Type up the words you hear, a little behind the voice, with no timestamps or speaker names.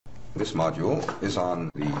This module is on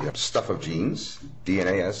the stuff of genes,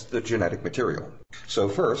 DNA as the genetic material. So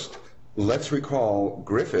first, let's recall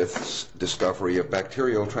Griffith's discovery of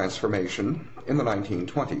bacterial transformation in the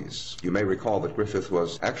 1920s. You may recall that Griffith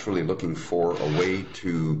was actually looking for a way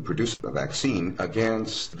to produce a vaccine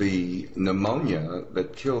against the pneumonia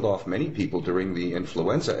that killed off many people during the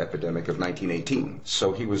influenza epidemic of 1918.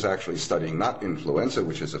 So he was actually studying not influenza,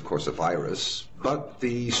 which is of course a virus, but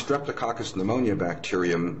the Streptococcus pneumonia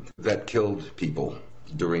bacterium that killed people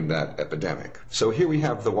during that epidemic. So here we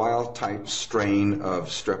have the wild-type strain of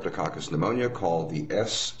Streptococcus pneumonia called the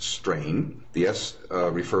S strain. The S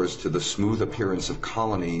refers to the smooth appearance of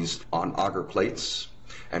colonies on agar plates,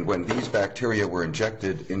 and when these bacteria were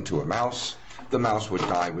injected into a mouse, the mouse would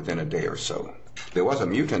die within a day or so. There was a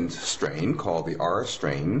mutant strain called the R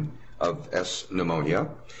strain of S pneumonia.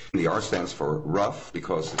 The R stands for rough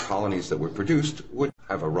because the colonies that were produced would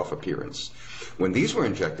have a rough appearance. When these were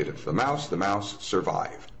injected into the mouse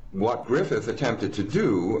survived. What Griffith attempted to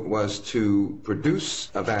do was to produce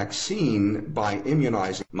a vaccine by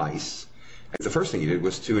immunizing mice. And the first thing he did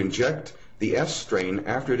was to inject the S strain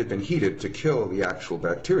after it had been heated to kill the actual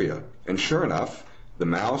bacteria. And sure enough, the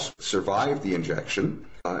mouse survived the injection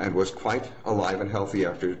and was quite alive and healthy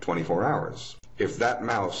after 24 hours. If that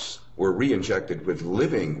mouse were re-injected with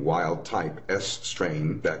living wild-type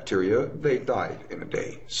S-strain bacteria, they died in a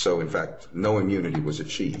day. So, in fact, no immunity was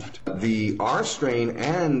achieved. The R strain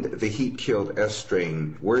and the heat-killed S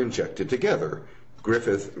strain were injected together.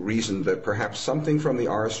 Griffith reasoned that perhaps something from the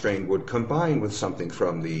R strain would combine with something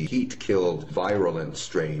from the heat-killed virulent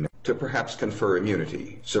strain to perhaps confer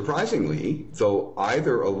immunity. Surprisingly, though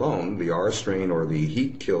either alone, the R strain or the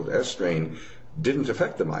heat-killed S strain, didn't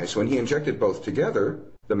affect the mice, when he injected both together,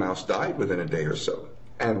 the mouse died within a day or so.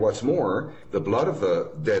 And what's more, the blood of the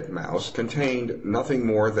dead mouse contained nothing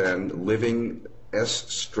more than living S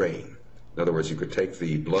strain. In other words, you could take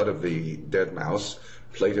the blood of the dead mouse,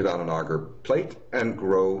 plate it on an agar plate, and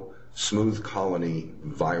grow smooth colony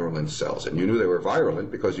virulent cells. And you knew they were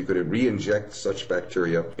virulent because you could re-inject such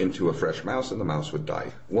bacteria into a fresh mouse and the mouse would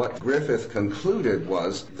die. What Griffith concluded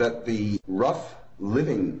was that the rough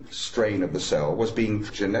living strain of the cell was being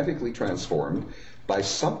genetically transformed by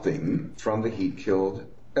something from the heat-killed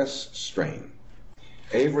S strain.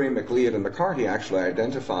 Avery, McLeod, and McCarthy actually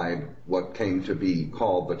identified what came to be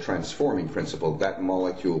called the transforming principle, that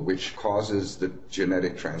molecule which causes the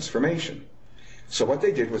genetic transformation. So what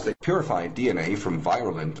they did was they purified DNA from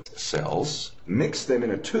virulent cells, mixed them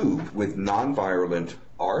in a tube with non-virulent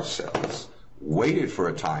R cells, waited for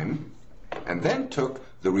a time, and then took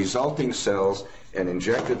the resulting cells and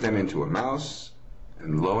injected them into a mouse,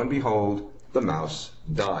 and lo and behold, the mouse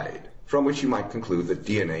died. From which you might conclude that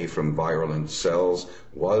DNA from virulent cells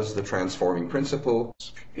was the transforming principle.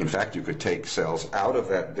 In fact, you could take cells out of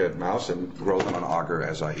that dead mouse and grow them on agar,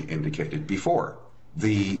 as I indicated before.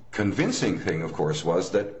 The convincing thing, of course,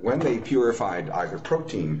 was that when they purified either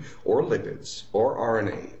protein or lipids or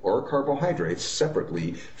RNA or carbohydrates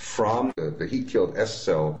separately from the heat-killed S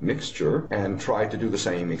cell mixture and tried to do the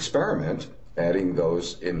same experiment, adding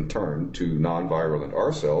those in turn to non-virulent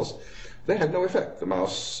R cells, they had no effect. The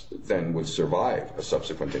mouse then would survive a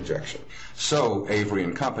subsequent injection. So Avery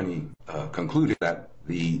and company concluded that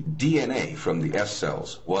the DNA from the S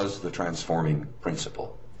cells was the transforming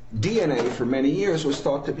principle. DNA for many years was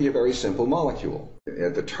thought to be a very simple molecule.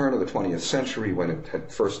 At the turn of the 20th century, when it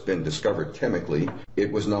had first been discovered chemically,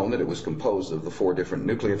 it was known that it was composed of the 4 different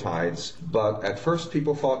nucleotides, but at first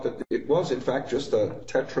people thought that it was in fact just a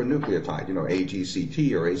tetranucleotide,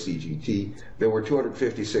 AGCT or ACGT. There were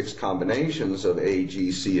 256 combinations of A,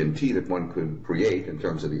 G, C, and T that one could create in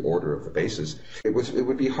terms of the order of the bases. It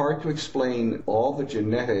would be hard to explain all the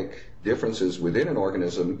genetic differences within an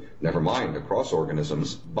organism, never mind across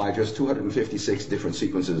organisms, by just 256 different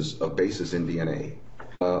sequences of bases in DNA.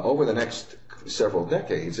 Over the next several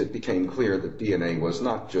decades, it became clear that DNA was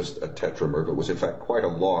not just a tetramer, but was in fact quite a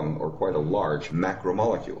long or quite a large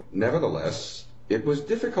macromolecule. Nevertheless, it was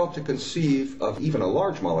difficult to conceive of even a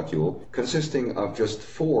large molecule consisting of just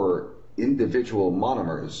 4 individual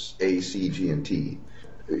monomers, A, C, G, and T.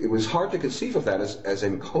 It was hard to conceive of that as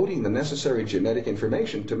encoding the necessary genetic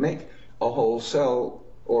information to make a whole cell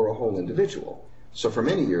or a whole individual. So for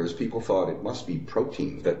many years, people thought it must be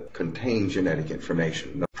proteins that contain genetic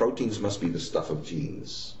information. The proteins must be the stuff of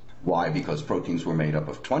genes. Why? Because proteins were made up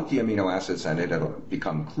of 20 amino acids, and it had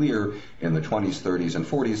become clear in the 20s, 30s, and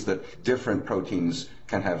 40s that different proteins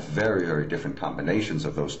can have very, very different combinations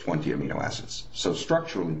of those 20 amino acids. So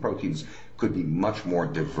structurally, proteins could be much more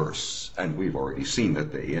diverse, and we've already seen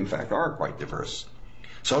that they, in fact, are quite diverse.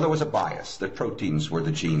 So there was a bias that proteins were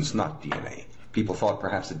the genes, not DNA. People thought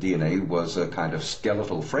perhaps that DNA was a kind of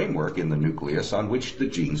skeletal framework in the nucleus on which the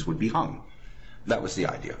genes would be hung. That was the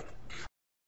idea.